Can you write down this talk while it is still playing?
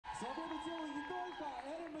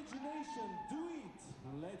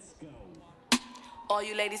All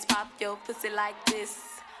you ladies pop your pussy like this.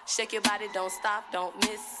 Shake your body, don't stop, don't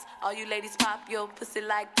miss. All you ladies pop your pussy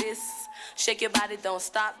like this. Shake your body, don't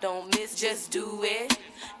stop, don't miss. Just do it,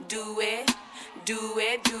 do it, do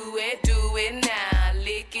it, do it, do it now.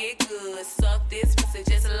 Lick it good, suck this pussy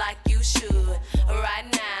just like you should. Right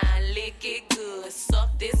now, lick it good,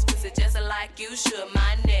 suck this pussy just like you should.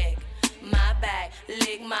 My neck, my back,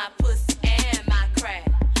 lick my pussy and my crack.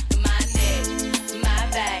 My neck, my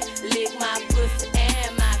back, lick my pussy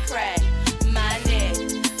and my crack. My neck,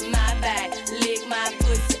 my back, lick my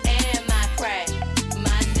pussy and my crack.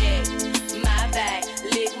 My neck, my back,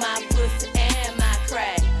 lick my pussy and my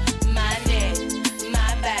crack. My neck,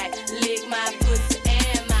 my back, lick my pussy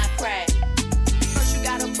and my crack. First you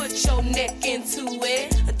gotta put your neck into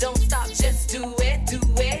it. Don't stop, just do it, do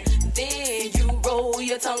it. Then you roll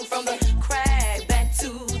your tongue from the crack back to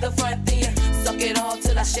the front. Then you suck it all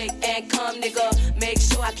till I shake and come, nigga. Make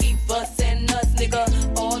sure I keep bustin' nuts,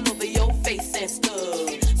 nigga, all over your face and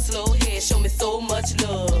stuff. Slow head, show me so much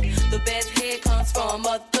love. The best head comes from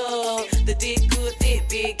a thug. The dick good, thick,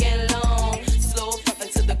 big and long. Slow pumping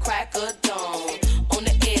to the crack of dawn. On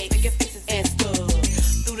the edge, making faces and stuff.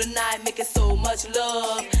 Through the night, making so much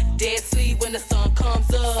love. Dead sleep when the sun comes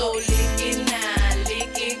up. So lick it now,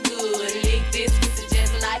 lick it good. Lick this pussy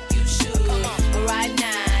just like you should. Come on. Right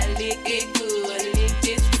now, lick it good. Lick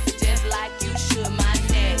this pussy just like you should. My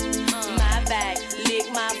neck, my back, lick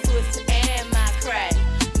my pussy and my crack.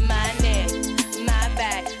 My neck, my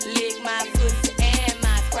back, lick my pussy and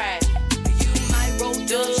my crack. You might roll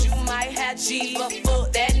dubs, you might have G, but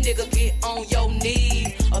fuck that nigga, get on your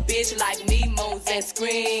knees. A bitch like me moans and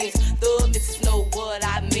screams. The missus know what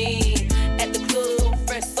I mean. At the club, so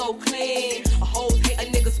fresh, so clean. A whole hate of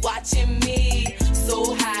niggas watching me.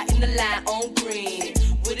 So high in the line on green.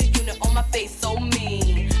 With a unit on my face, so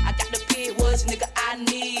mean. I got the pig was nigga I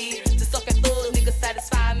need. To suck and thug, nigga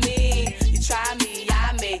satisfy me. You try me,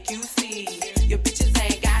 I make you see. Your bitches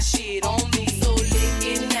ain't got shit on me. So lick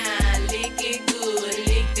it now, lick it good.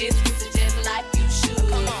 Lick this pussy just like you should.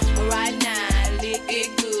 Come on. Right now, lick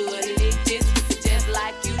it good. Lick this pussy just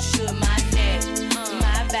like you should. My neck,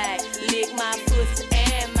 my back, lick my pussy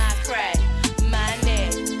and my crack. My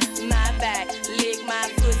neck, my back, lick my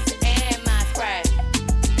pussy and my crack.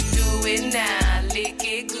 Do it now, lick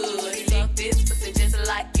it good. Lick this pussy just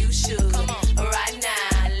like you should. Come on. Right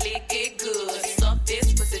now, lick it good. Suck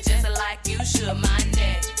this pussy just like you should. My